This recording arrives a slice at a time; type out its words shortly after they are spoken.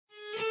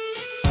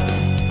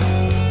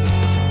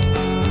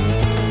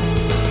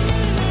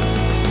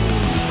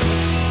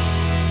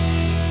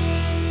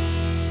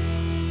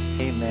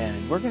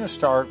We're going to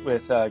start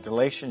with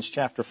Galatians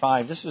chapter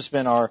 5. This has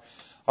been our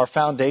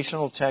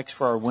foundational text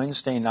for our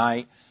Wednesday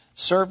night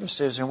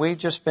services, and we've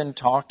just been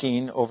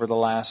talking over the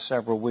last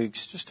several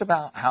weeks just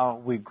about how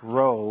we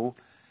grow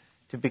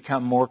to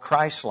become more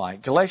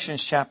Christ-like.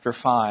 Galatians chapter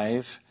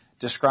 5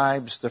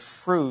 describes the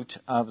fruit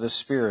of the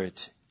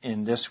Spirit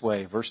in this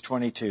way, verse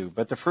 22.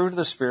 But the fruit of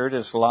the Spirit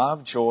is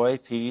love, joy,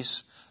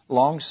 peace,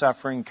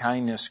 long-suffering,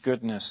 kindness,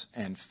 goodness,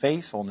 and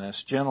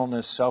faithfulness,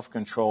 gentleness,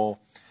 self-control.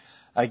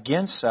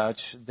 Against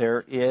such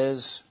there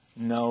is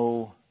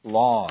no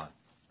law.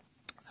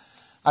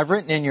 I've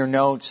written in your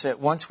notes that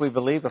once we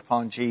believe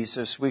upon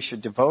Jesus, we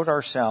should devote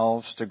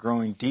ourselves to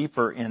growing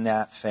deeper in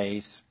that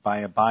faith by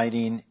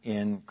abiding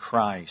in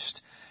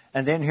Christ.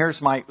 And then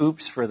here's my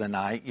oops for the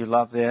night. You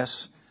love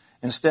this.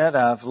 Instead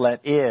of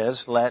let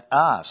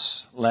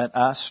us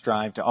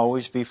strive to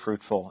always be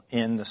fruitful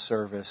in the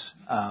service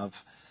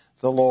of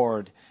the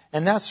Lord.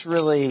 And that's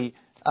really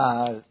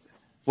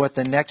what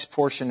the next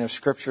portion of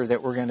Scripture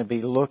that we're going to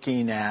be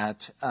looking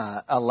at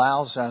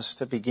allows us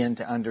to begin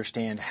to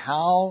understand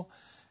how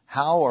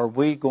are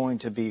we going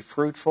to be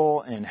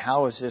fruitful and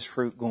how is this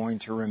fruit going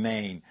to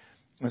remain.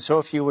 And so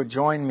if you would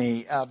join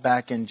me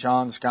back in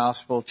John's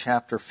Gospel,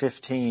 chapter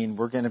 15,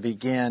 we're going to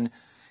begin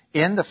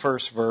in the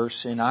first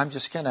verse, and I'm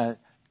just going to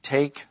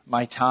take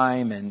my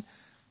time and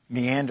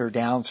meander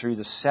down through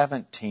the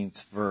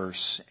 17th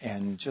verse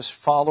and just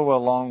follow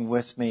along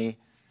with me.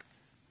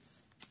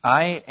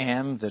 I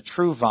am the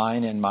true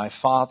vine, and my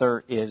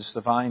Father is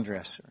the vine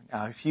dresser.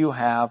 Now, if you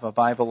have a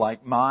Bible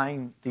like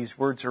mine, these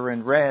words are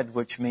in red,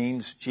 which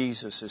means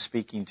Jesus is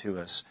speaking to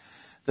us.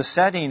 The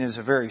setting is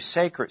a very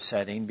sacred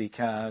setting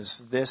because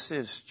this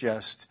is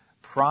just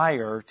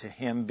prior to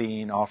Him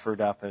being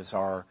offered up as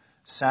our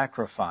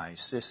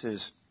sacrifice. This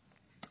is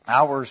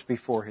hours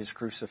before His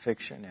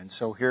crucifixion. And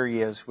so here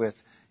He is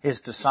with His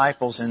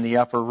disciples in the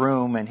upper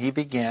room, and He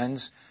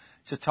begins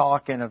to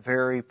talk in a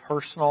very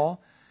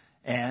personal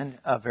and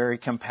a very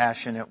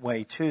compassionate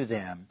way to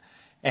them.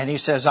 And He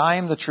says, I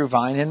am the true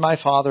vine, and my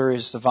Father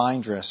is the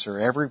vine dresser.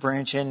 Every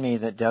branch in me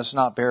that does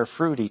not bear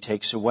fruit He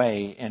takes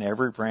away, and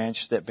every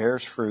branch that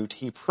bears fruit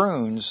He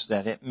prunes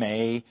that it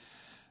may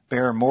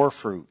bear more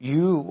fruit.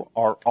 You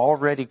are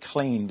already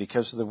clean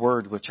because of the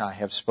word which I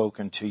have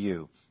spoken to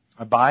you.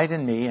 Abide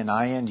in me, and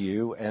I in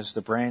you, as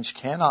the branch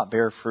cannot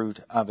bear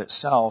fruit of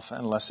itself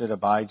unless it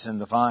abides in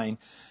the vine.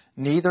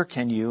 Neither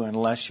can you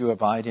unless you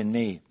abide in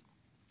me.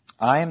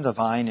 I am the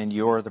vine, and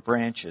you are the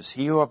branches.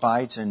 He who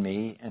abides in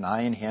me, and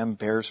I in him,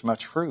 bears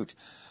much fruit.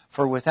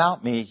 For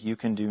without me you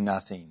can do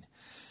nothing.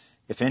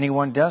 If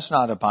anyone does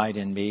not abide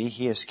in me,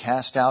 he is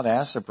cast out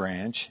as a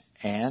branch,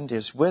 and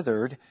is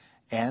withered,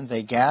 and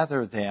they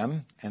gather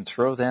them and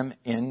throw them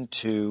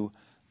into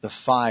the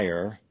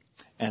fire,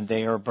 and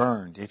they are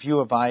burned. If you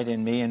abide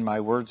in me, and my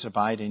words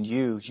abide in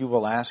you, you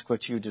will ask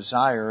what you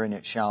desire, and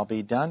it shall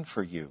be done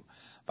for you.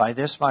 By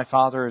this my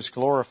Father is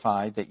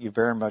glorified, that you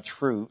bear much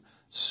fruit,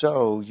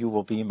 so you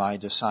will be my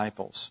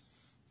disciples.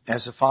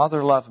 As the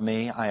Father loved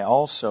me, I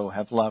also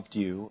have loved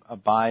you.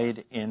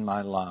 Abide in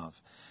my love.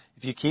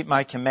 If you keep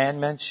my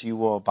commandments, you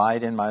will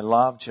abide in my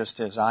love, just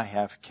as I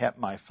have kept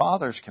my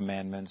Father's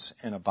commandments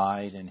and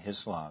abide in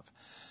His love.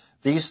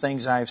 These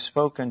things I have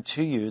spoken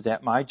to you,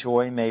 that my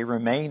joy may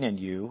remain in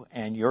you,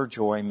 and your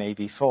joy may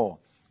be full.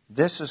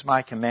 This is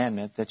my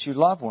commandment, that you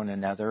love one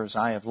another as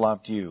I have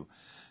loved you.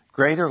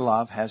 Greater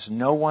love has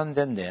no one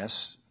than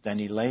this, than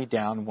he lay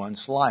down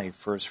one's life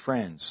for his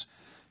friends.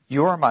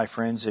 You are my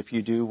friends if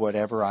you do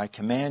whatever I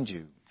command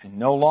you. And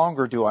no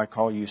longer do I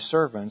call you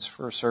servants,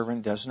 for a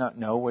servant does not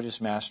know what his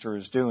master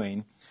is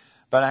doing.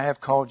 But I have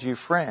called you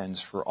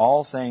friends, for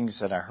all things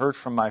that I heard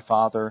from my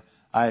Father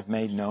I have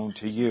made known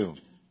to you.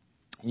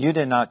 You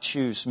did not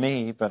choose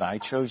me, but I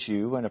chose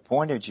you and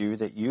appointed you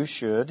that you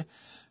should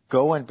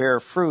go and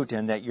bear fruit,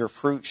 and that your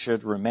fruit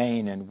should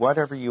remain. And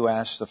whatever you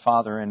ask the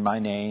Father in my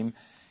name,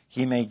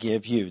 He may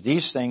give you.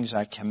 These things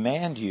I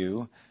command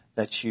you,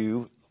 that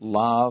you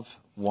love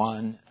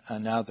one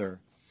another.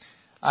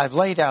 I've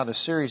laid out a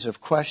series of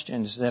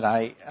questions that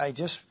I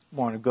just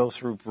want to go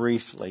through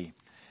briefly.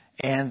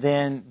 And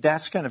then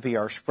that's going to be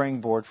our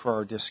springboard for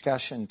our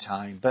discussion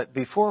time. But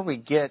before we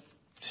get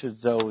to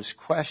those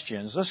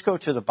questions, let's go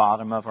to the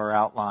bottom of our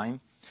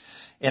outline.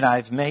 And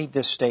I've made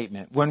this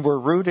statement. When we're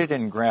rooted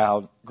and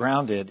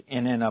grounded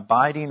in an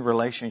abiding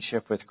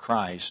relationship with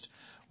Christ,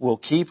 we'll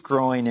keep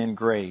growing in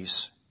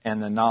grace and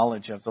the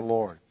knowledge of the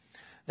Lord.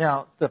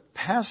 Now, the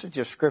passage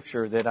of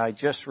Scripture that I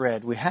just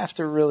read, we have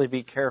to really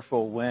be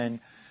careful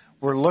when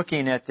we're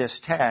looking at this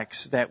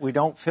text that we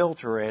don't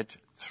filter it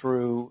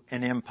through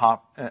an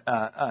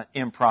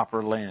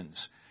improper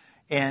lens.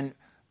 And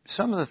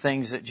some of the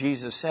things that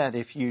Jesus said,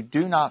 if you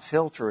do not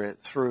filter it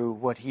through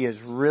what He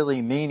is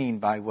really meaning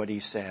by what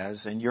He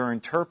says, and you're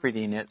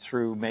interpreting it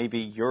through maybe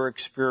your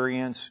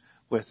experience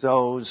with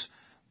those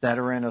that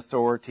are in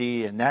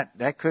authority, and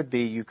that could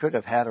be, you could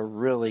have had a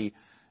really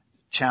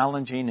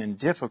challenging and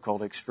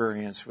difficult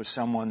experience with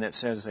someone that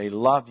says they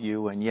love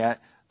you, and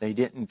yet they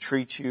didn't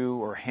treat you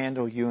or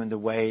handle you in the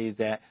way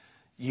that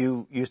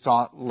you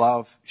thought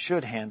love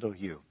should handle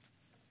you.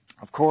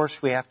 Of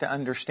course, we have to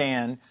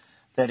understand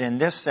that in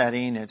this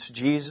setting, it's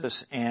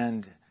Jesus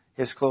and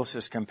his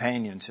closest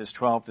companions, his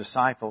 12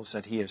 disciples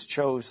that he has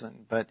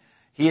chosen. But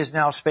he is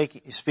now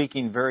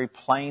speaking very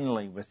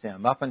plainly with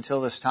them. Up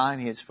until this time,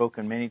 he had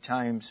spoken many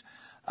times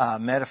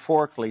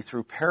metaphorically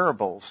through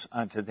parables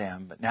unto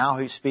them. But now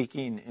he's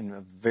speaking in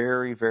a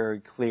very, very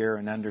clear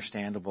and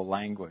understandable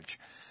language.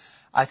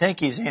 I think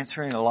he's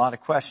answering a lot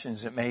of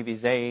questions that maybe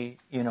they,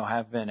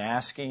 have been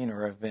asking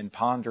or have been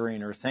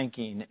pondering or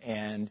thinking.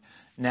 And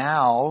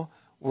now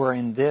we're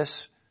in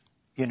this,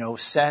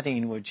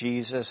 setting with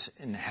Jesus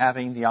and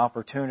having the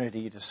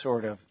opportunity to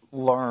sort of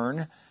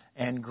learn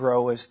and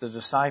grow as the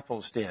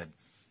disciples did.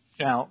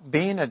 Now,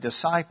 being a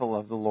disciple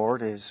of the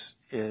Lord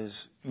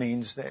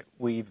means that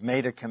we've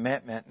made a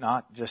commitment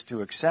not just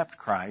to accept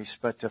Christ,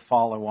 but to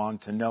follow on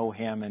to know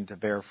him and to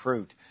bear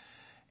fruit.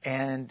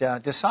 And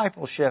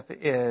discipleship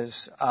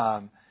is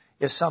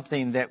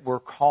something that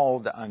we're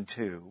called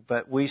unto,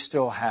 but we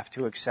still have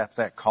to accept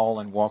that call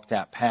and walk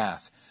that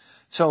path.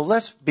 So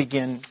let's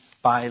begin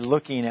by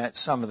looking at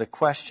some of the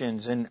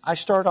questions. And I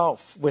start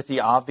off with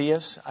the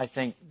obvious. I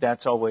think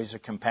that's always a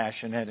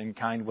compassionate and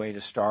kind way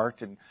to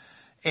start.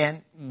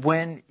 And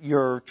when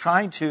you're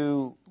trying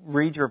to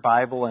read your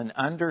Bible and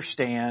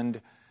understand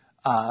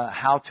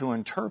how to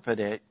interpret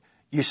it,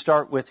 you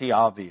start with the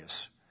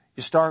obvious.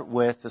 You start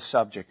with the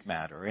subject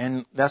matter,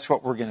 and that's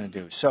what we're going to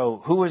do. So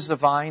who is the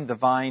vine? The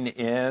vine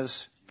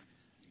is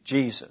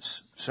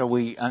Jesus. So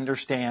we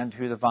understand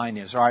who the vine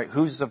is. All right,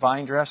 who's the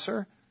vine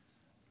dresser?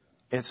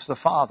 It's the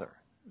Father,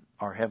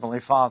 our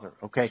Heavenly Father.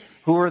 Okay,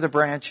 who are the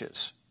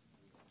branches?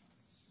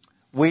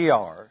 We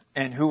are.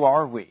 And who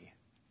are we?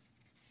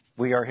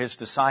 We are his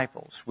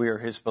disciples. We are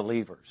his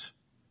believers.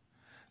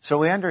 So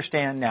we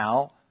understand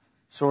now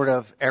sort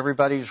of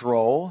everybody's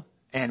role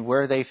and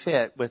where they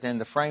fit within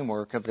the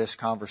framework of this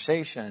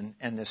conversation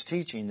and this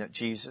teaching that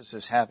Jesus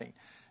is having.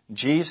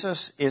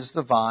 Jesus is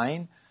the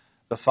vine.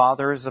 The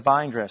Father is the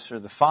vine dresser.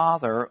 The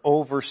Father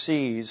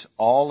oversees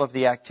all of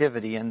the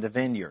activity in the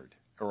vineyard,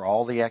 or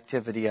all the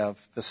activity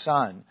of the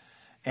Son.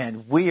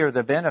 And we are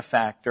the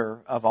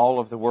benefactor of all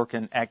of the work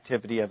and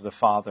activity of the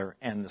Father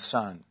and the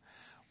Son.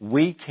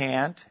 We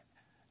can't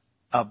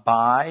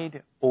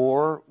abide,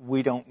 or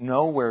we don't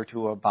know where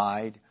to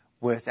abide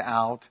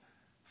without,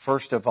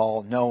 first of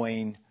all,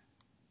 knowing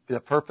the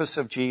purpose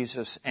of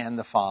Jesus and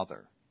the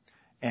Father.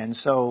 And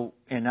so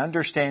in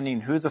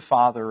understanding who the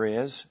Father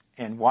is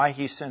and why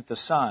he sent the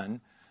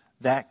Son,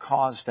 that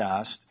caused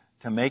us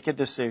to make a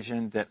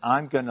decision that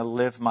I'm going to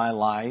live my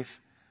life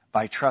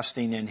by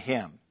trusting in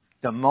him.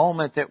 The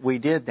moment that we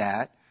did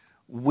that,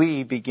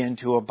 we begin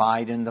to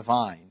abide in the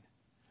vine.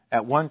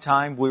 At one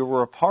time, we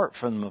were apart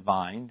from the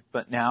vine,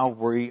 but now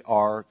we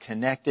are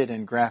connected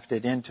and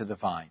grafted into the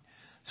vine.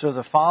 So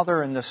the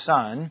Father and the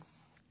Son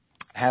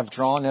have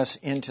drawn us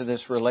into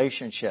this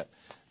relationship.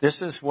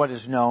 This is what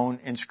is known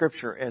in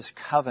Scripture as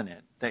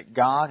covenant, that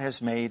God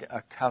has made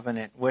a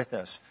covenant with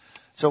us.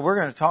 So we're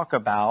going to talk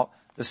about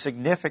the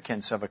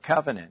significance of a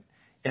covenant,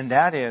 and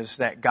that is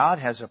that God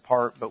has a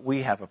part, but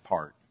we have a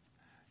part.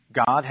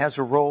 God has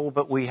a role,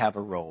 but we have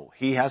a role.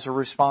 He has a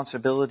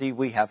responsibility,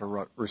 we have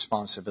a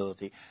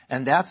responsibility.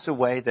 And that's the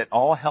way that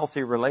all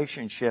healthy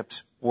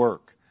relationships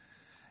work,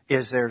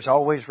 is there's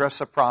always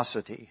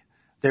reciprocity.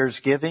 There's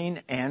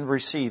giving and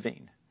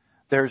receiving.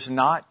 There's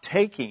not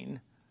taking,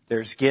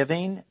 there's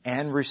giving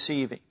and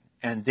receiving.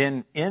 And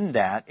then in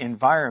that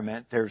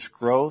environment, there's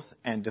growth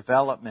and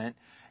development.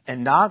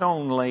 And not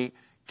only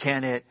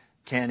can it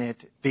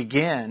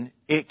begin,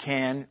 it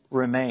can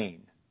remain.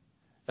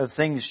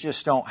 Things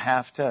just don't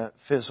have to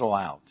fizzle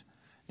out.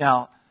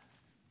 Now,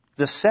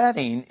 the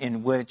setting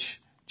in which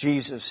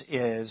Jesus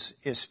is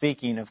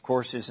speaking, of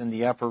course, is in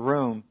the upper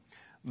room.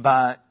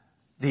 But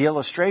the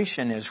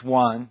illustration is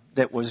one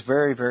that was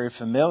very, very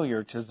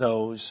familiar to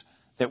those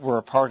that were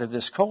a part of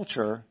this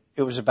culture.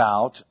 It was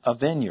about a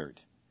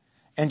vineyard.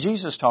 And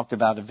Jesus talked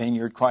about a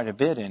vineyard quite a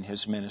bit in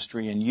his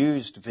ministry and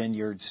used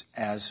vineyards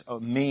as a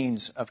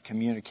means of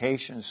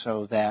communication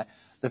so that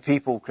the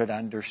people could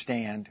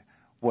understand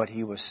what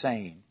he was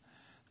saying.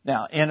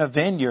 Now, in a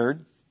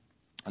vineyard,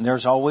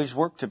 there's always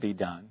work to be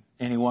done.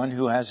 Anyone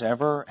who has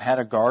ever had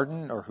a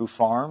garden or who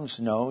farms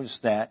knows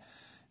that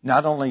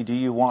not only do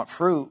you want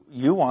fruit,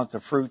 you want the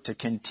fruit to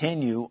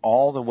continue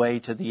all the way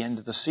to the end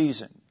of the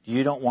season.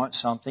 You don't want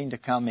something to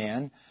come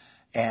in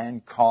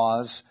and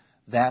cause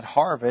that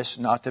harvest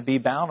not to be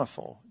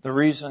bountiful. The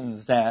reason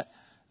that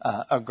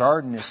a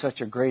garden is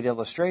such a great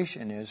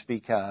illustration is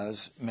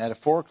because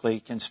metaphorically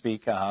it can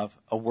speak of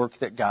a work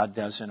that God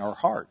does in our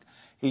heart.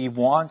 He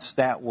wants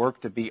that work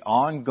to be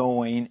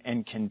ongoing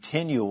and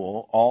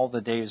continual all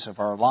the days of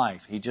our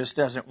life. He just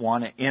doesn't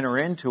want to enter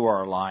into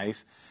our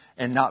life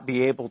and not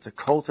be able to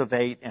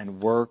cultivate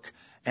and work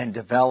and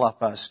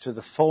develop us to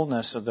the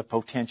fullness of the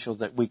potential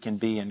that we can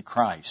be in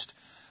Christ.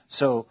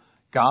 So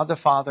God the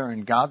Father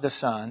and God the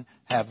Son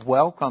have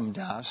welcomed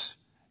us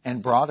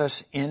and brought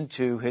us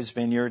into his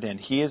vineyard, and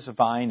he is the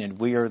vine and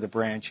we are the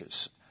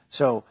branches.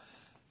 So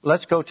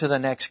let's go to the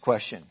next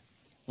question.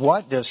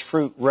 what does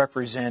fruit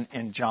represent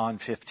in John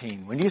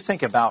 15? When you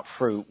think about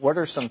fruit, what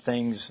are some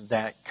things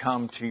that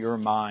come to your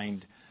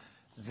mind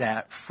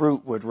that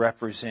fruit would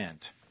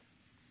represent?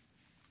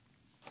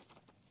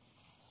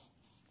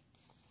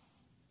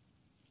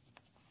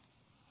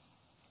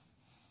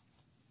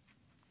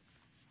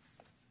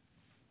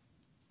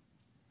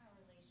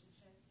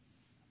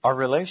 Our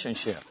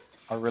relationship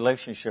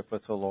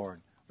with the Lord.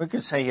 We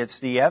could say it's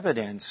the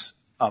evidence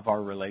of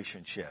our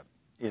relationship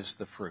is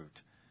the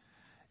fruit.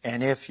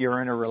 And if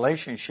you're in a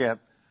relationship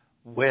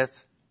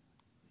with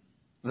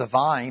the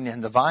vine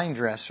and the vine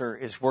dresser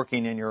is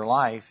working in your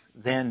life,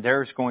 then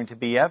there's going to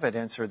be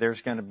evidence or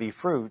there's going to be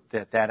fruit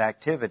that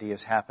activity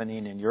is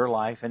happening in your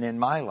life and in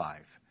my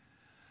life.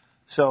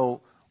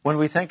 So when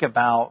we think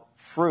about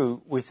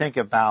fruit, we think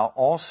about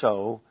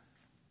also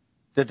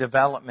the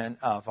development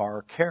of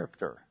our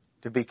character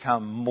to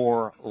become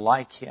more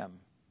like Him.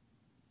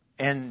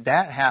 And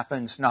that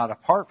happens not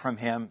apart from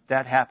Him,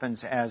 that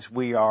happens as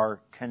we are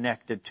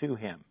connected to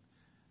Him.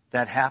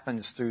 That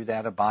happens through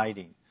that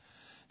abiding.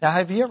 Now,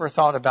 have you ever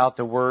thought about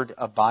the word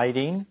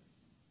abiding?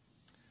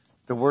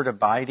 The word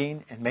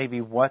abiding and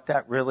maybe what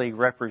that really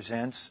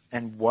represents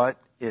and what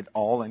it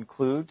all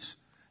includes?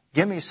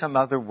 Give me some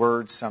other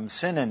words, some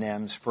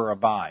synonyms for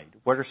abide.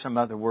 What are some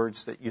other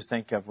words that you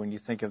think of when you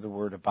think of the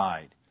word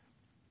abide?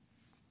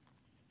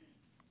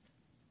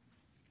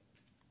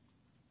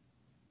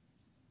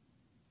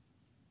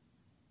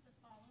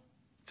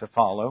 To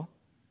follow.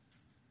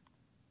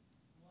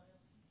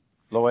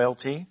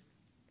 Loyalty.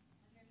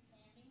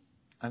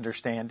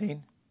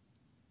 Understanding.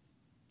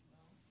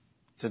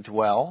 To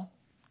dwell.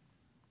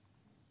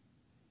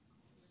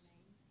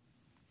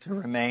 To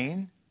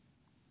remain.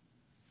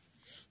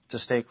 To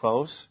stay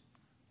close.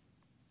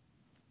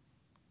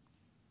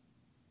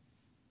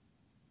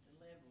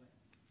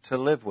 To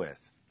live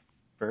with.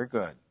 Very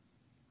good.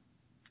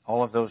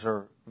 All of those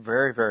are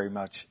very, very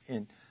much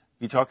in.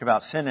 You talk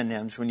about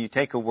synonyms. When you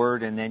take a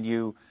word and then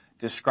you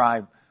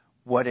describe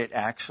what it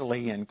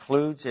actually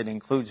includes, it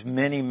includes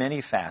many,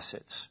 many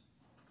facets.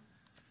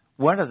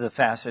 One of the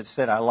facets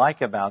that I like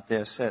about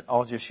this, that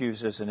I'll just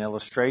use as an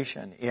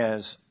illustration,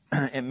 is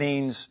it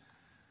means,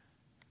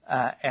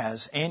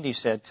 as Andy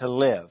said, to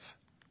live.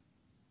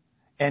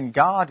 And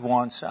God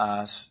wants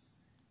us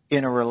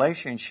in a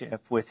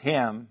relationship with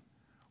Him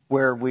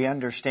where we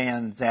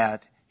understand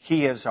that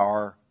He is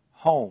our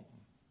home.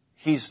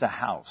 He's the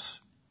house.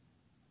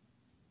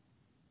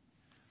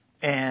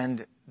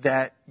 And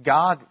that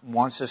God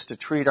wants us to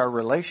treat our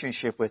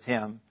relationship with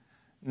Him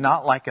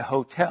not like a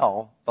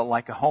hotel, but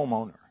like a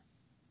homeowner.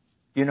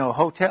 You know, a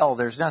hotel,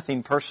 there's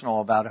nothing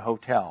personal about a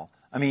hotel.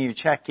 I mean, you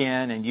check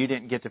in and you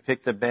didn't get to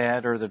pick the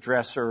bed or the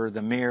dresser or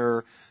the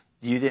mirror.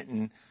 You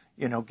didn't,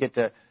 get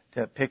to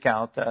pick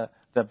out the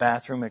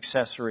bathroom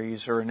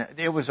accessories,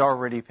 it was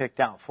already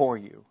picked out for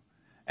you.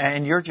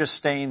 And you're just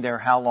staying there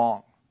how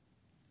long?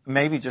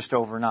 Maybe just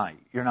overnight.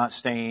 You're not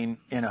staying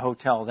in a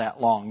hotel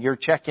that long. You're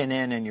checking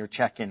in and you're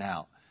checking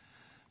out.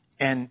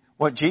 And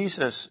what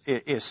Jesus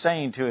is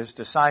saying to His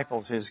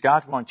disciples is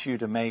God wants you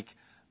to make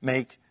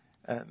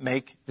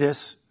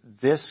this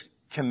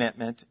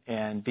commitment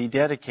and be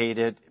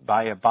dedicated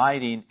by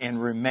abiding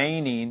and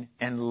remaining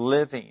and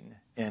living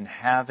and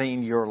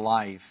having your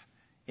life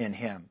in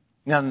Him.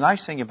 Now, the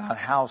nice thing about a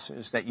house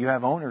is that you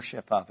have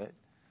ownership of it.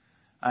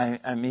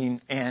 I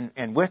mean,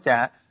 and with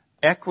that,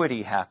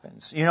 equity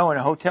happens. In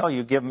a hotel,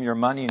 you give them your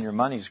money and your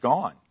money's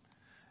gone.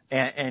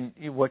 And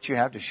what you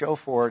have to show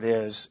for it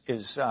is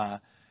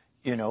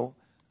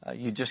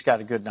you just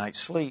got a good night's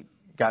sleep,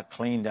 got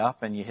cleaned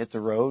up, and you hit the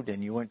road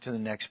and you went to the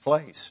next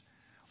place.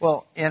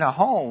 Well, in a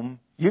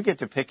home, you get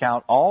to pick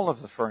out all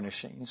of the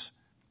furnishings.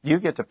 You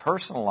get to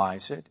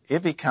personalize it.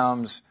 It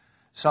becomes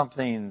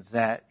something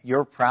that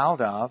you're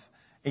proud of.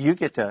 And you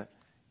get to,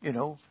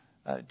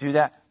 do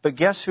that. But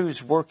guess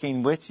who's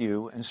working with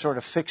you and sort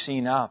of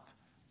fixing up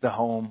the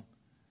home?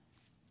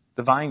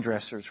 The vine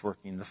dresser's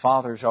working. The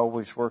Father's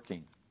always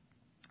working.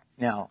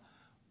 Now,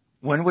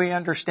 when we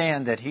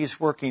understand that He's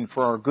working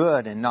for our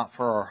good and not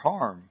for our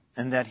harm,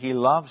 and that He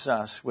loves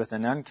us with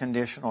an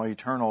unconditional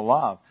eternal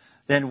love,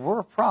 then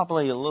we're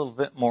probably a little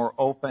bit more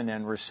open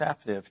and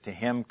receptive to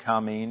Him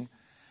coming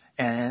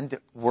and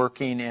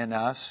working in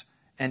us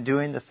and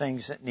doing the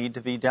things that need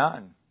to be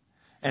done.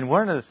 And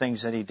one of the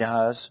things that He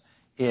does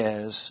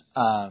is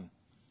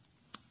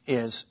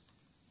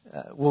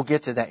we'll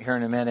get to that here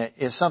in a minute,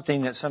 is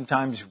something that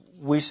sometimes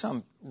we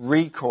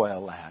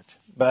recoil at.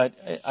 But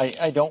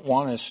I don't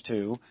want us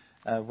to.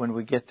 When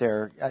we get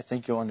there, I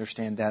think you'll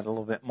understand that a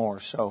little bit more.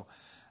 So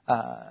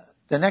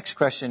the next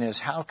question is,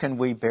 how can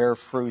we bear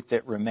fruit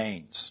that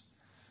remains?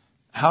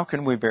 How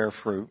can we bear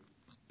fruit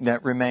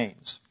that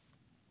remains?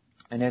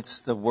 And it's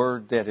the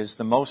word that is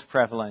the most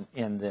prevalent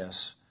in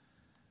this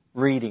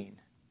reading.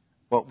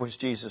 What was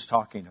Jesus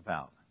talking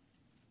about?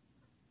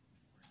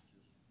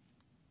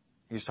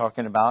 He's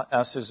talking about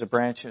us as the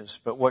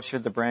branches, but what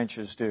should the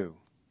branches do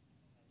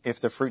if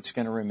the fruit's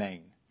going to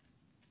remain?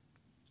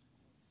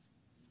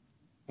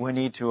 We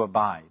need to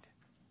abide.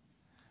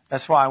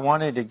 That's why I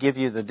wanted to give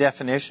you the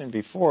definition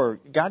before.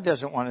 God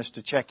doesn't want us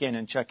to check in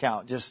and check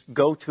out. Just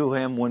go to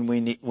Him when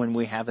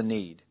we have a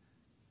need.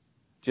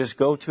 Just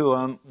go to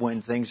Him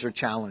when things are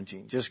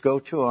challenging. Just go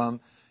to Him,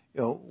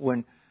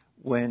 when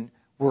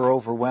we're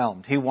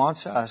overwhelmed. He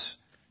wants us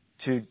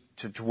to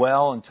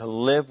dwell and to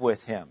live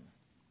with Him,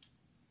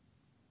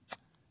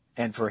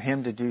 and for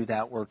Him to do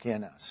that work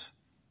in us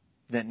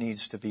that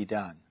needs to be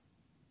done.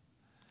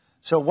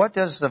 So what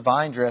does the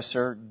vine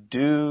dresser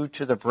do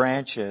to the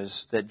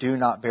branches that do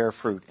not bear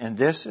fruit? And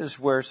this is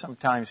where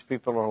sometimes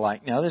people are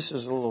like, now this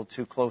is a little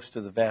too close to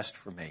the vest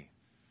for me.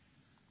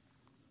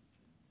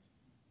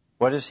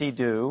 What does He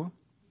do?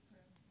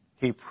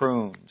 He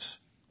prunes.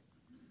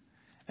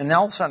 And then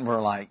all of a sudden we're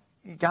like,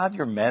 God,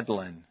 you're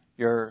meddling.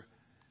 And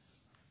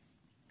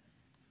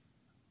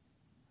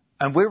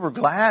we were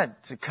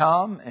glad to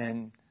come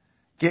and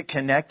get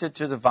connected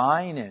to the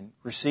vine and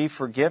receive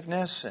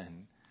forgiveness and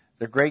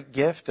the great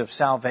gift of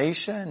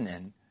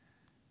salvation.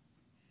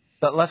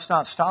 But let's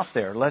not stop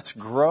there. Let's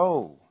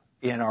grow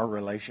in our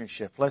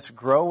relationship. Let's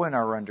grow in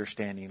our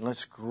understanding.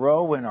 Let's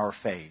grow in our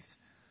faith.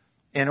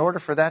 In order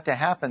for that to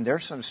happen,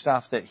 there's some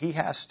stuff that He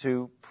has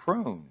to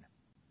prune.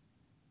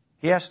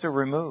 He has to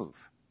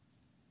remove.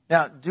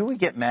 Now, do we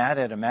get mad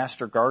at a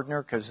master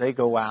gardener because they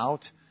go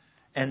out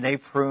and they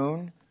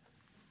prune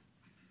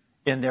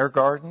in their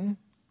garden?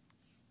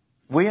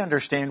 We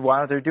understand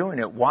why they're doing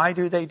it. Why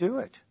do they do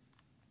it?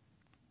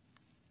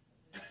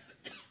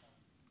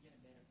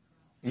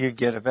 You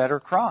get a better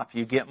crop.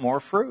 You get more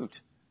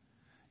fruit.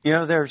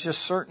 There's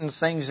just certain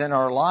things in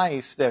our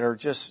life that are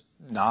just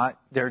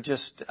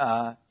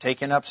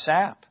taking up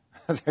sap.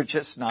 They're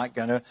just not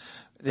going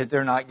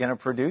to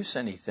produce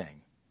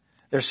anything.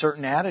 There's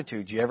certain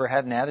attitudes. You ever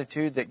had an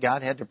attitude that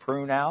God had to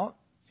prune out?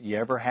 You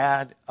ever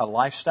had a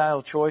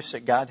lifestyle choice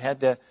that God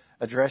had to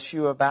address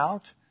you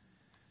about?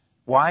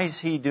 Why is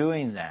He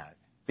doing that?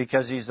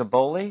 Because He's a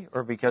bully,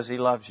 or because He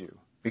loves you?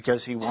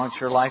 Because He wants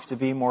your life to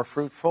be more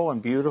fruitful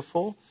and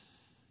beautiful?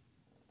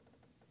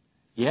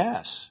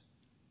 Yes,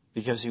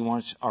 because He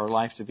wants our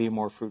life to be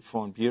more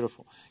fruitful and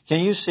beautiful.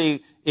 Can you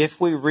see, if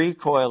we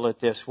recoil at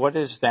this, what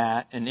is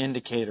that an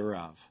indicator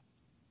of?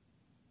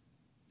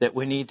 That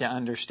we need to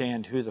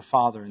understand who the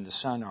Father and the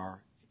Son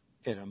are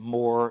at a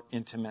more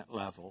intimate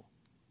level.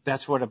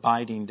 That's what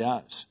abiding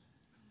does.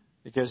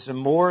 Because the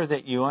more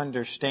that you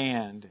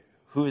understand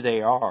who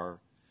they are,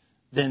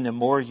 then the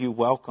more you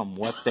welcome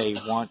what they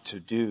want to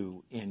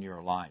do in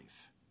your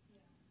life.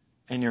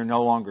 And you're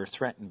no longer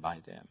threatened by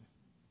them.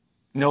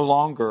 No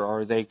longer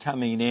are they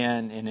coming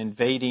in and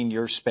invading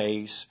your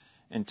space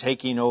and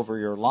taking over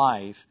your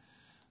life,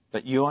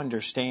 but you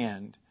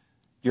understand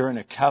you're in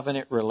a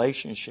covenant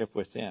relationship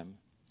with them,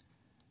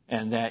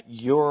 and that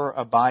you're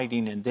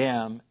abiding in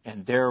them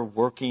and they're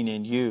working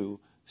in you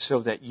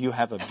so that you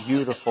have a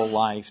beautiful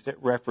life that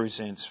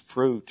represents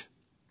fruit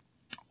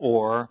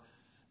or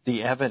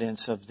the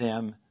evidence of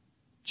them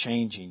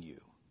changing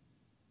you.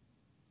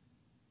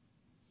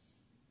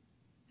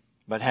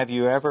 But have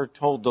you ever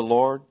told the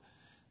Lord,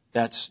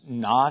 that's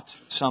not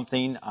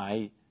something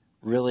I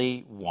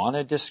really want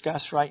to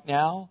discuss right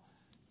now?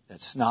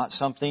 That's not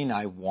something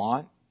I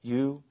want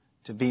you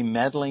to be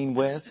meddling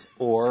with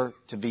or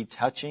to be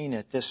touching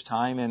at this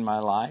time in my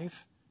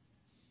life?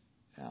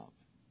 No.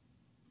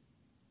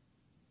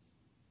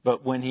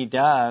 But when He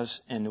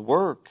does, and the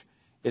work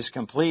is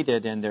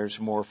completed and there's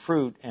more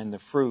fruit and the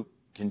fruit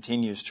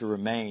continues to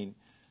remain,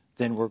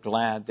 then we're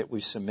glad that we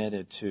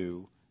submitted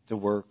to the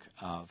work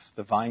of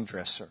the vine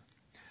dresser.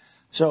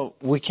 So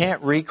we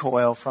can't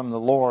recoil from the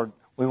Lord.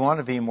 We want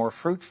to be more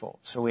fruitful.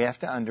 So we have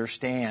to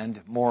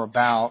understand more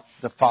about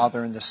the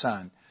Father and the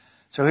Son.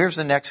 So here's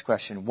the next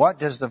question. What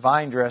does the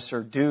vine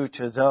dresser do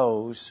to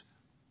those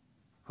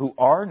who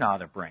are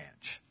not a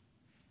branch?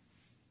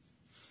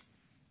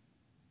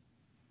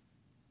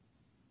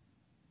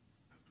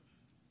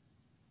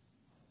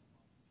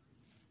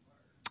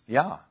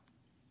 Yeah.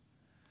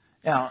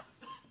 Now,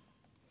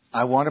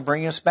 I want to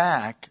bring us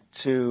back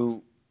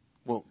to,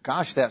 well,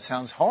 gosh, that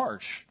sounds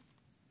harsh.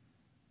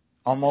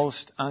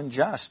 Almost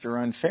unjust or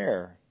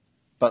unfair.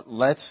 But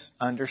let's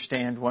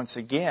understand once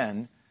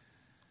again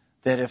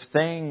that if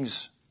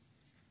things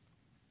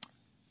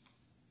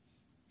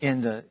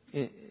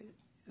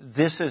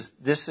this is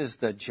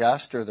the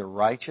just or the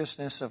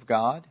righteousness of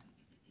God.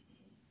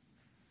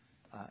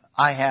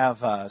 I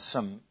have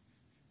some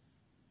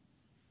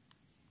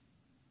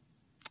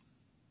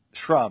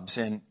shrubs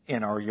in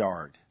our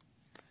yard.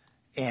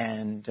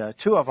 And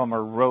two of them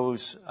are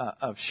rows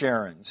of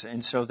Sharons.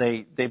 And so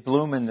they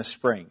bloom in the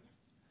spring.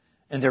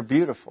 And they're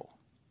beautiful.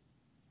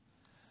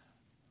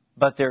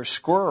 But they're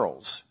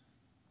squirrels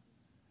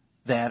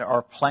that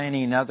are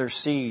planting other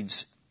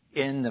seeds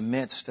in the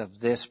midst of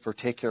these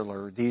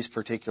particular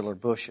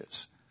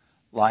bushes.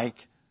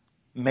 Like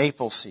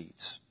maple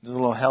seeds. The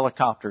little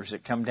helicopters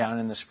that come down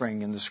in the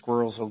spring, and the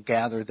squirrels will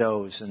gather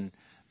those and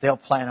they'll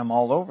plant them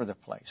all over the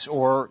place.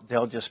 Or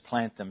they'll just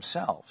plant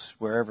themselves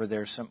wherever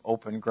there's some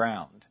open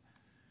ground.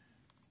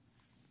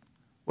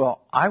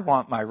 Well, I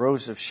want my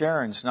rows of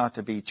Sharons not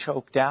to be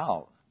choked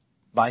out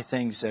by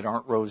things that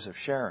aren't Rose of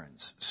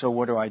Sharon's. So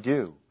what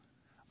do?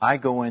 I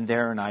go in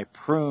there and I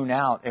prune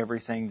out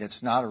everything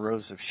that's not a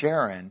Rose of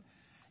Sharon,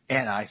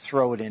 and I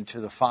throw it into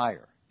the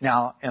fire.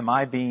 Now, am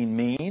I being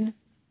mean?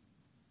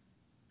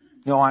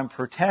 No, I'm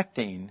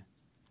protecting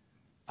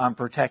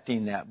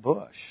that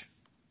bush.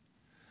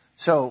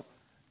 So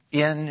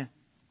in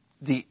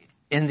the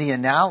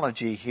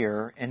analogy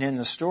here and in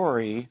the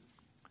story,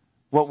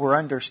 what we're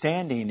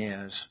understanding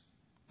is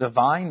the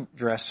vine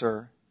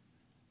dresser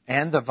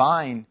and the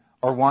vine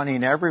are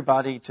wanting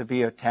everybody to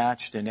be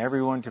attached and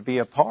everyone to be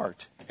a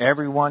part.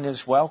 Everyone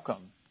is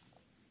welcome.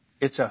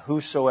 It's a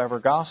whosoever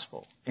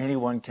gospel.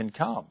 Anyone can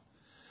come.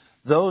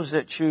 Those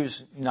that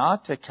choose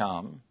not to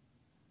come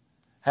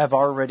have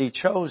already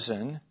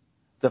chosen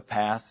the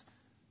path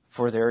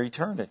for their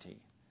eternity.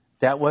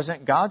 That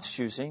wasn't God's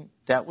choosing.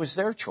 That was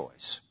their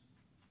choice.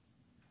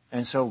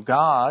 And so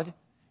God,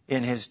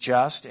 in His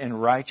just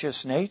and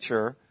righteous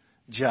nature,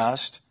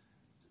 just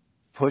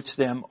puts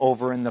them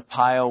over in the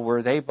pile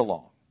where they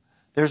belong.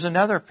 There's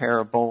another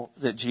parable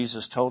that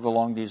Jesus told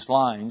along these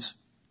lines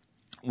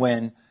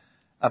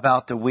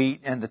about the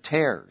wheat and the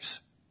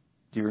tares.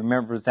 Do you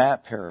remember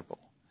that parable?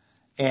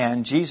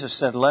 And Jesus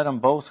said, let them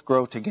both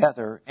grow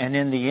together, and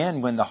in the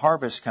end, when the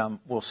harvest comes,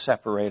 we'll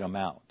separate them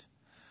out.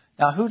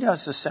 Now, who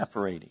does the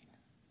separating?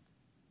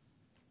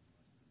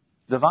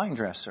 The vine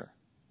dresser.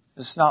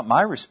 It's not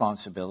my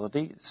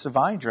responsibility. It's the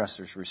vine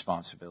dresser's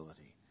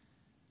responsibility.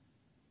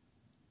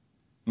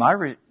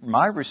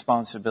 My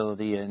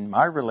responsibility in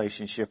my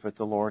relationship with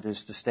the Lord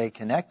is to stay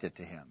connected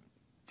to Him,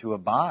 to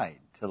abide,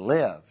 to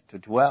live, to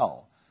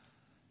dwell,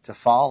 to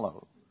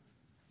follow,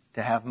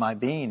 to have my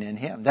being in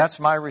Him. That's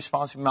my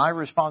responsibility. My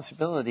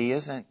responsibility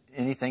isn't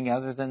anything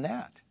other than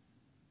that.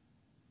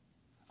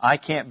 I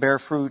can't bear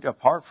fruit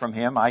apart from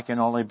Him. I can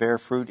only bear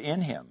fruit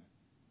in Him.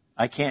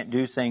 I can't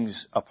do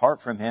things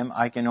apart from Him.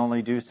 I can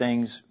only do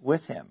things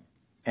with Him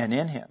and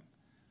in Him.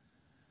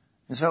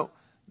 And so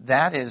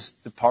that is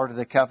the part of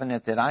the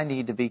covenant that I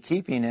need to be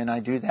keeping, and I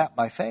do that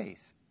by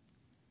faith.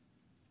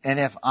 And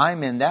if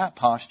I'm in that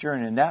posture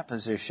and in that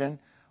position,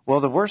 well,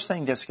 the worst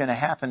thing that's going to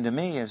happen to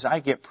me is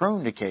I get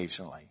pruned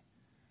occasionally.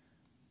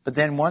 But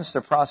then once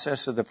the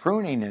process of the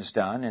pruning is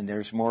done and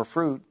there's more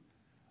fruit,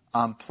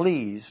 I'm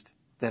pleased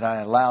that I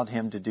allowed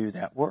Him to do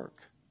that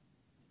work.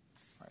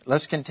 All right,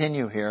 let's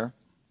continue here.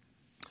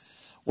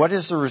 What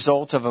is the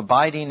result of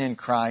abiding in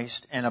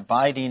Christ and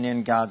abiding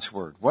in God's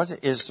Word?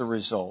 What is the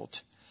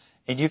result?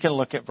 And you can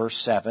look at verse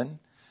 7.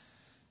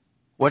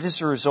 What is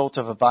the result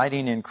of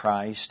abiding in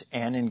Christ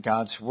and in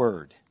God's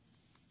Word?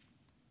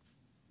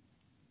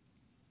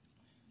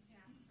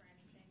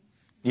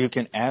 You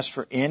can ask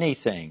for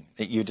anything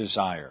that you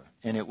desire,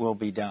 and it will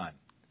be done.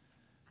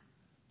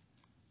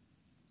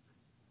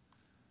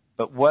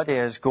 But what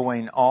is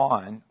going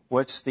on?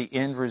 What's the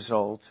end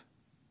result?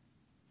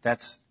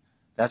 That's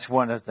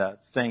one of the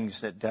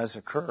things that does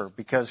occur.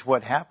 Because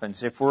what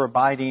happens if we're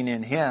abiding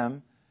in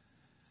Him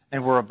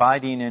and we're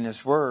abiding in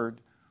His Word,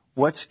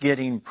 what's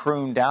getting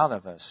pruned out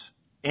of us?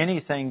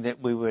 Anything that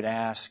we would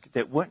ask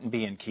that wouldn't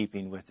be in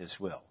keeping with His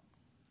will.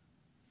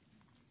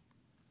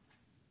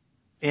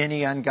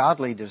 Any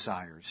ungodly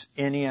desires,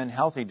 any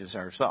unhealthy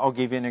desires. So I'll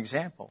give you an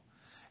example.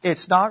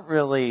 It's not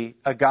really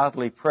a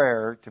godly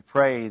prayer to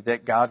pray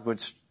that God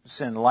would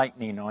send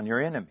lightning on your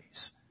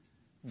enemies.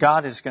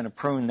 God is going to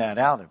prune that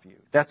out of you.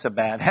 That's a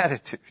bad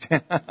attitude.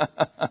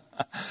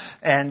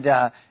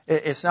 And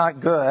it's not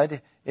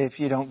good if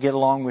you don't get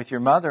along with your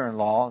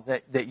mother-in-law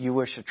that you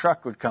wish a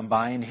truck would come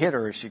by and hit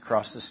her as she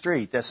crossed the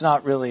street. That's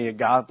not really a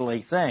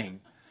godly thing.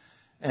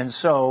 And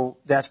so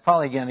that's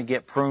probably going to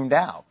get pruned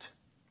out.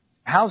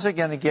 How's it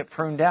going to get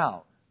pruned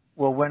out?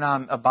 Well, when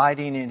I'm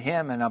abiding in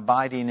Him and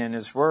abiding in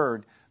His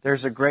Word,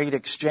 there's a great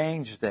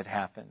exchange that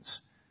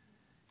happens.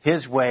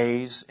 His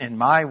ways and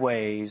my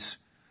ways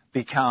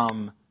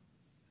become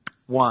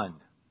one.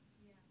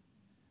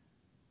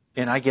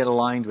 And I get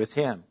aligned with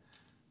Him.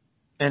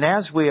 And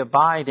as we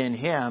abide in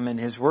Him and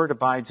His Word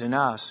abides in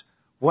us,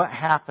 what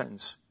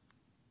happens?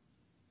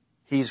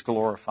 He's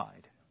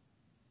glorified.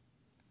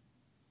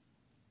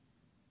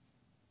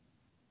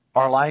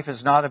 Our life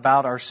is not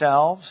about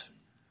ourselves.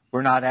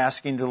 We're not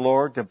asking the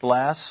Lord to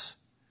bless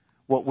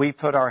what we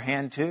put our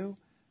hand to.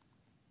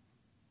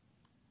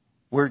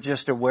 We're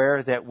just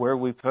aware that where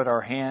we put our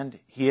hand,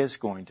 He is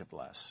going to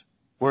bless.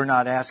 We're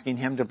not asking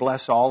Him to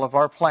bless all of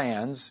our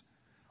plans.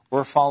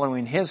 We're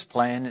following His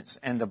plans,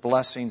 and the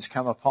blessings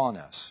come upon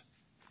us.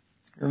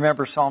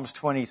 Remember Psalms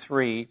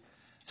 23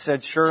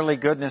 said, surely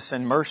goodness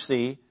and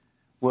mercy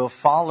will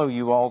follow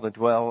you all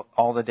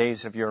the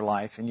days of your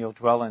life, and you'll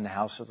dwell in the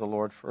house of the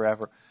Lord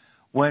forever.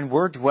 When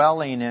we're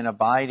dwelling and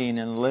abiding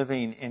and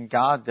living in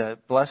God, the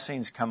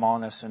blessings come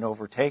on us and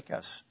overtake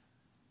us.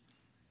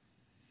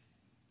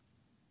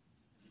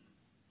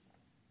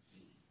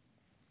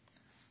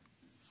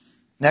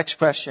 Next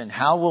question.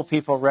 How will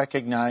people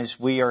recognize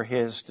we are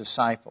His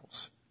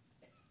disciples?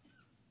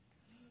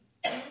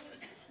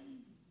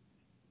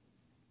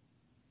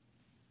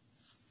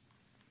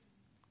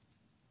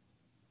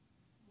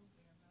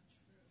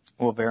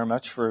 We'll bear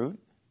much fruit.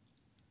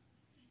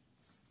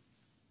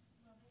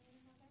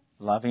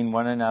 Loving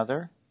one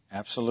another,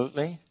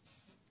 absolutely.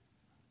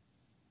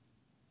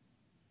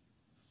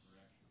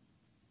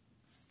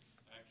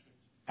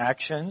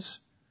 Actions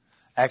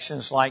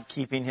like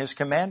keeping His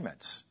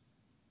commandments.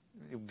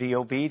 The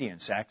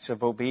obedience, acts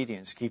of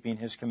obedience, keeping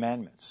His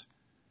commandments.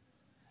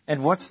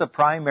 And what's the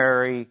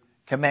primary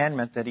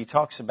commandment that He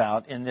talks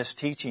about in this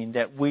teaching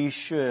that we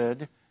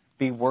should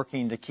be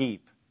working to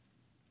keep?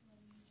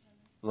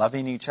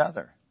 Loving each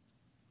other.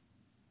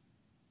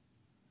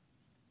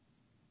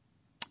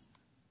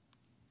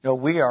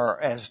 We are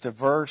as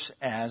diverse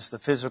as the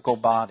physical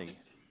body.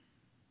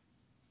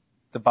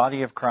 The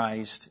body of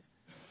Christ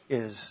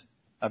is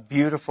a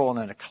beautiful and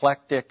an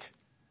eclectic,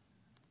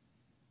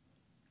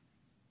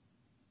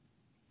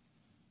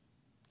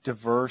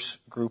 diverse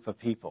group of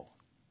people.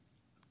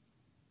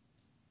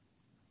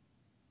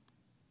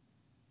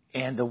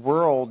 And the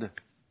world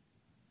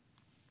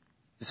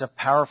is a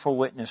powerful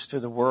witness to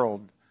the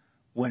world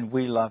when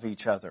we love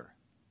each other.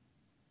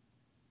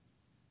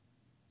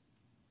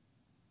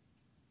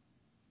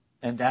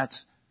 And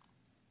that's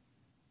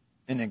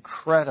an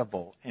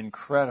incredible,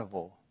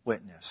 incredible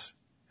witness.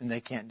 And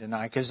they can't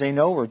deny, because they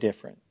know we're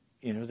different.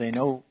 They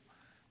know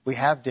we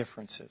have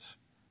differences.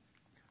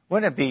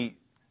 Wouldn't it be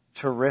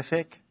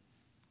terrific,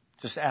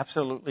 just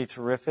absolutely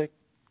terrific,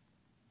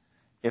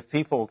 if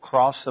people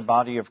across the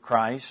body of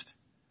Christ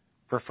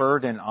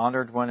preferred and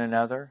honored one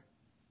another?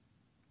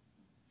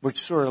 Which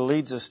sort of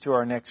leads us to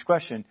our next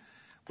question,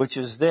 which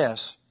is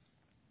this.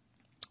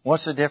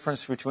 What's the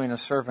difference between a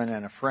servant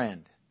and a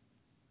friend?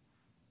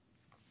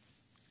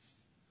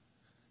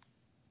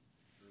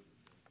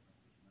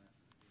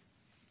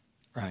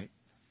 Right.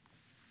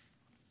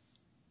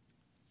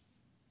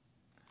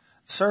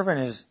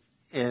 Servant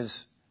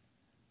is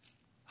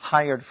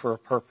hired for a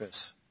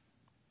purpose.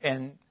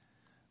 And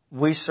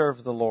we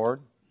serve the Lord.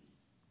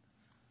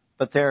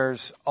 But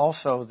there's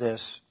also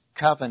this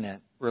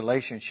covenant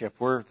relationship.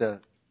 We're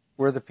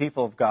the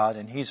people of God,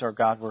 and He's our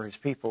God, we're His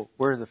people.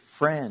 We're the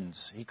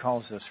friends. He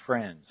calls us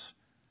friends.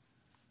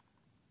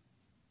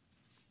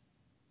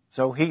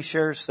 So He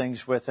shares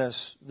things with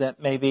us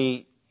that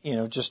maybe,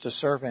 just a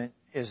servant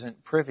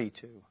isn't privy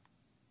to.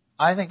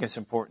 I think it's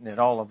important that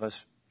all of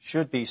us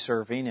should be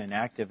serving and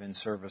active in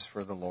service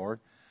for the Lord.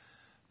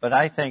 But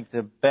I think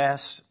the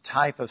best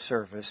type of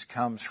service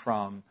comes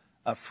from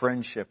a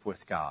friendship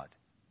with God.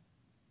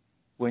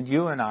 When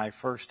you and I,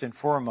 first and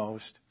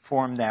foremost,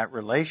 form that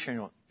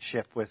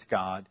relationship with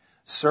God,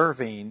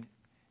 serving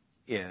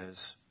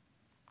is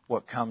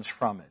what comes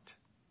from it.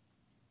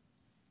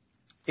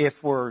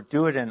 If we're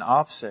doing an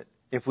opposite,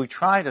 if we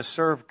try to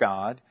serve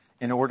God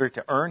in order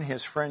to earn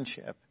His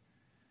friendship,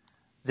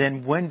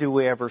 then when do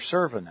we ever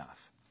serve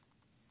enough?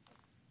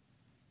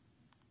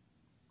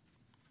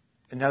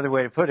 Another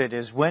way to put it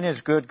is, when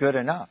is good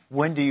enough?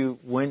 When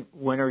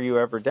are you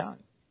ever done?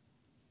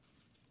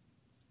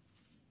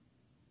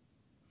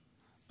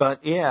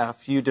 But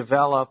if you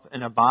develop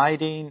an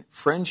abiding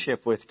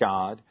friendship with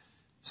God,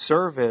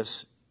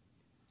 service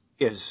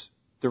is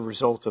the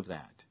result of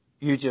that.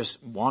 You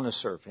just want to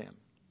serve Him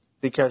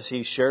because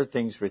He shared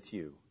things with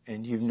you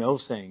and you know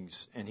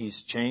things and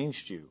He's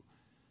changed you.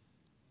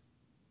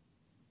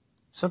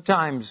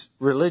 Sometimes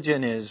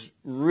religion is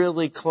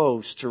really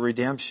close to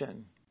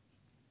redemption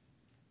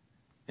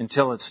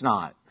until it's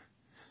not.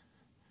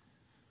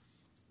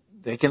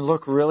 They can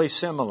look really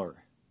similar.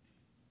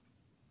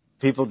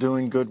 People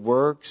doing good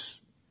works,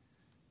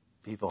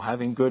 people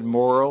having good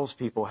morals,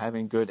 people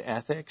having good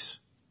ethics.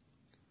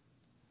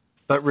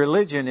 But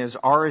religion is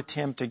our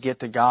attempt to get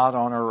to God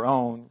on our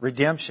own.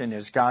 Redemption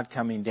is God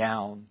coming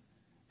down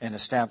and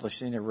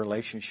establishing a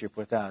relationship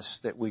with us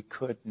that we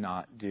could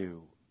not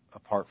do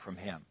apart from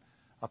Him.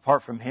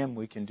 Apart from Him,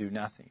 we can do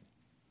nothing.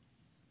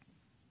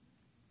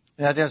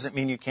 That doesn't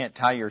mean you can't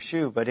tie your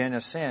shoe, but in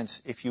a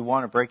sense, if you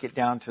want to break it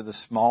down to the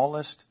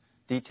smallest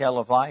detail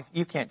of life,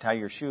 you can't tie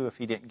your shoe if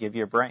He didn't give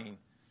you a brain.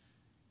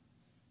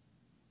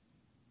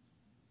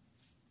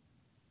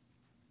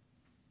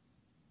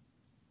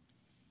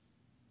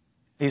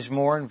 He's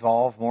more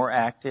involved, more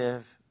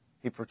active.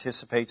 He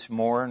participates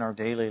more in our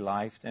daily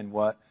life than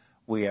what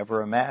we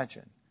ever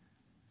imagine.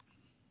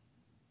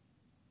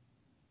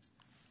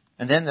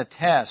 And then the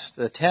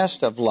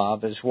test of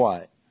love is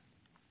what?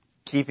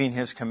 Keeping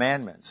His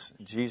commandments.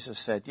 Jesus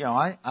said,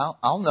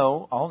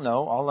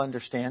 I'll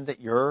understand that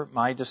you're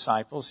my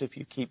disciples if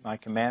you keep my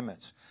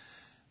commandments.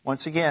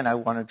 Once again, I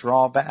want to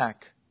draw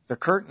back the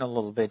curtain a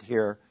little bit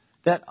here,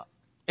 that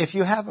if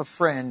you have a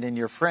friend and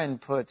your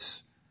friend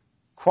puts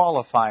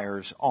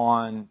qualifiers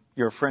on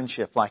your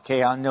friendship, like,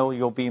 hey, I know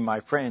you'll be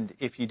my friend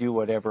if you do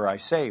whatever I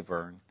say,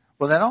 Vern.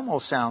 Well, that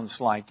almost sounds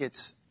like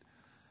it's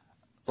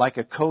like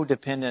a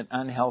codependent,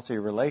 unhealthy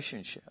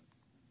relationship.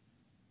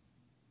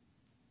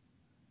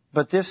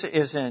 But this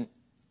isn't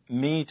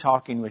me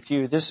talking with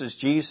you. This is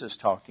Jesus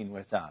talking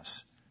with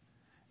us.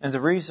 And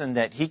the reason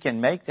that He can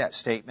make that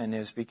statement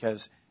is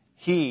because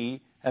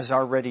He has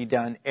already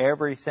done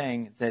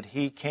everything that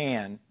He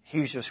can.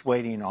 He's just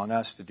waiting on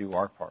us to do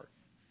our part.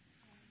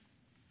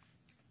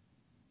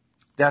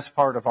 That's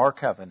part of our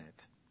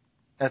covenant.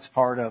 That's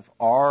part of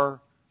our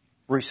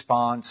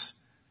response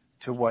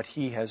to what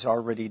He has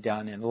already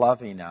done in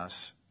loving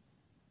us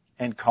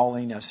and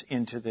calling us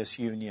into this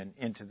union,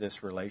 into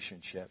this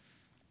relationship.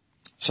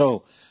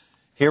 So,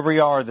 here we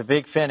are, the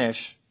big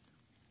finish.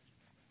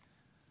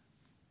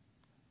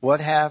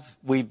 What have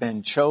we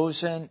been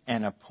chosen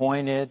and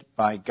appointed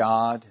by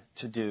God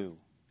to do?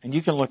 And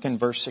you can look in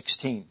verse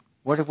 16.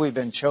 What have we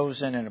been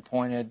chosen and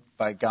appointed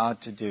by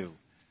God to do?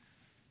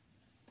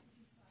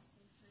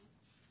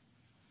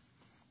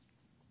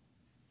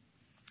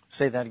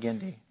 Say that again,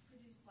 Dee.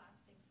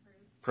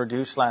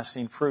 Produce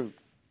lasting fruit.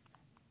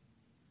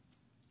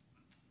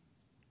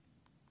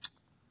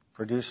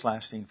 Produce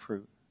lasting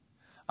fruit.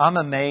 I'm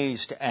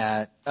amazed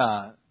at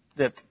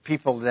the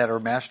people that are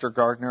master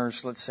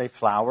gardeners, let's say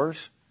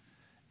flowers,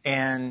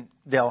 and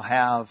they'll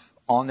have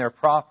on their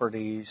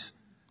properties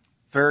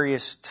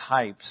various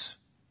types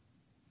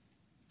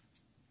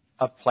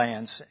of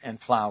plants and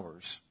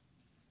flowers.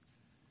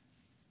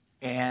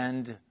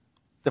 And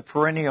the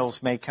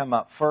perennials may come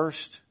up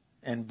first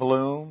and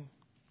bloom,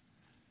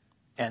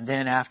 and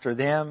then after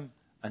them,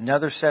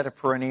 another set of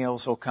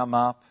perennials will come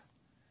up,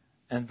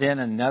 and then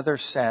another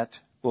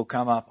set will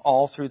come up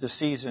all through the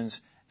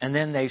seasons, and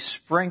then they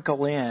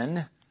sprinkle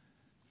in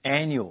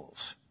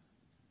annuals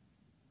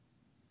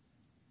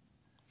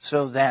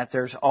so that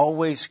there's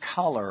always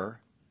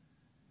color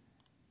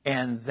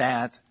and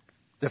that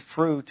the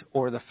fruit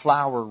or the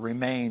flower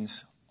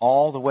remains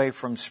all the way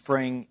from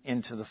spring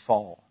into the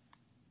fall.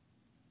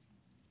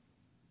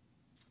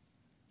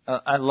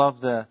 I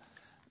love the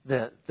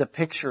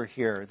picture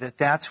here that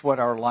that's what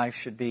our life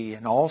should be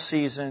in all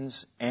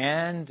seasons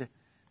and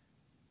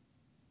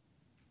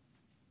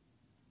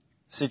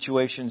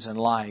situations in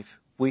life.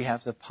 We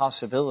have the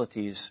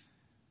possibilities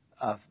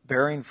of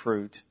bearing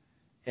fruit,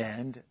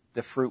 and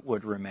the fruit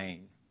would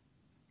remain.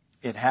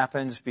 It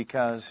happens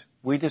because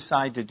we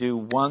decide to do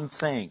one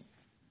thing.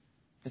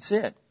 It's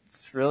it.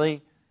 It's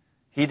really,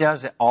 He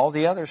does all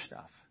the other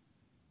stuff.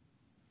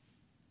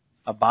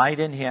 Abide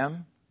in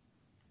Him.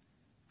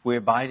 If we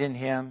abide in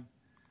Him,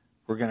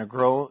 we're going to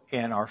grow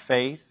in our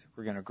faith.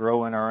 We're going to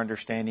grow in our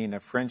understanding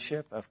of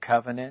friendship, of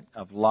covenant,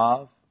 of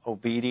love,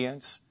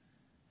 obedience.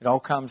 It all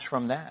comes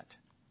from that.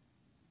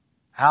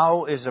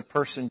 How is a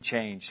person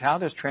changed? How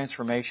does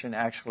transformation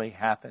actually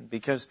happen?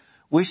 Because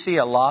we see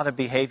a lot of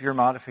behavior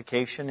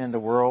modification in the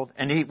world,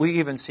 and we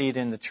even see it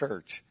in the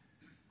church.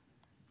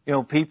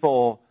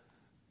 People,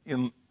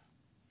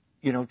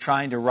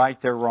 trying to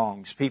right their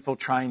wrongs. People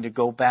trying to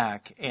go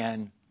back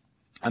and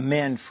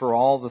amend for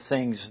all the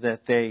things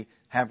that they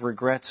have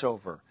regrets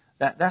over.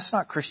 That's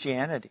not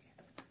Christianity.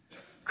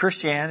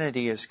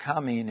 Christianity is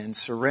coming and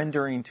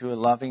surrendering to a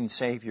loving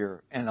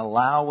Savior and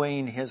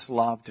allowing His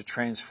love to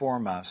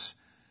transform us.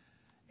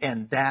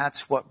 And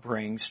that's what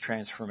brings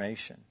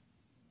transformation.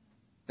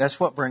 That's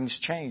what brings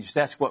change.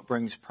 That's what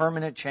brings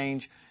permanent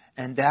change.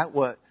 And that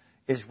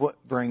is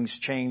what brings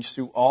change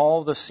through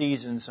all the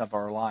seasons of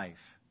our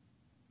life.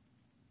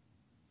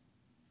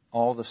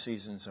 All the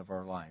seasons of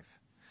our life.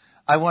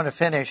 I want to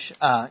finish,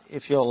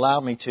 if you'll allow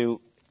me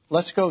to.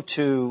 Let's go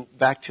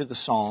back to the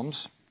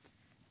Psalms.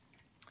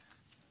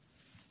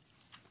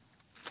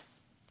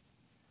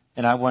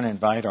 And I want to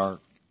invite our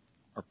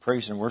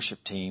praise and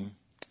worship team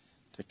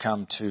to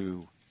come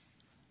to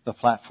the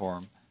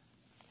platform.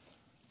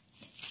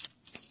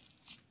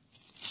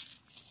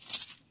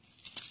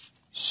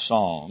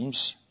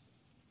 Psalms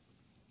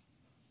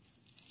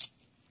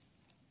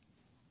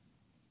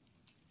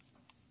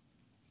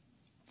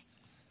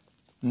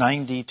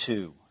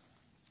 92.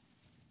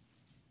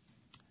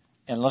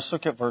 And let's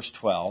look at verse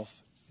 12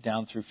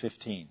 down through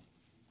 15.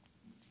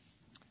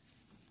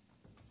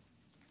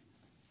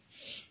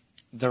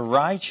 The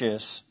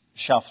righteous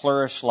shall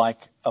flourish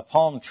like a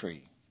palm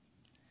tree.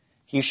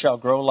 He shall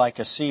grow like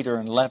a cedar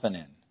in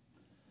Lebanon.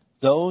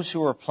 Those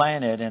who are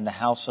planted in the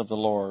house of the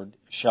Lord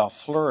shall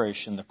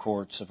flourish in the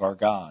courts of our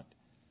God.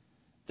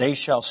 They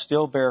shall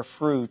still bear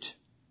fruit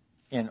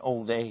in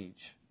old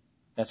age.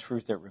 That's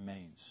fruit that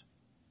remains.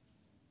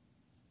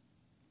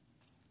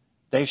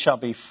 They shall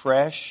be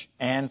fresh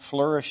and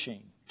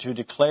flourishing, to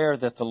declare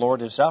that the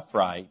Lord is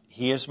upright.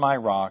 He is my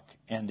rock,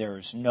 and there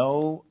is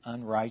no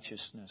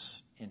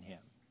unrighteousness in Him.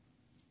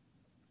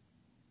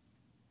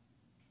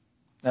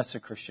 That's the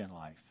Christian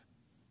life.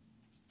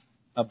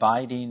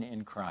 Abiding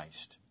in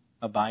Christ.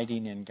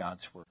 Abiding in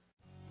God's Word.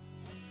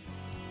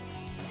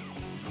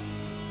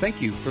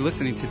 Thank you for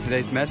listening to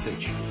today's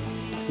message.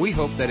 We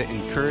hope that it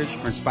encouraged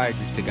or inspired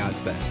you to God's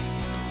best.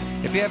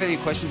 If you have any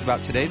questions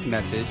about today's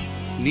message,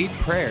 need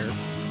prayer,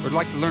 or would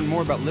like to learn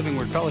more about Living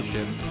Word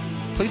Fellowship,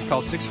 please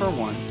call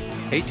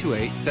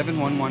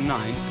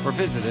 641-828-7119 or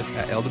visit us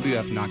at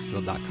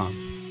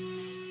lwfknoxville.com.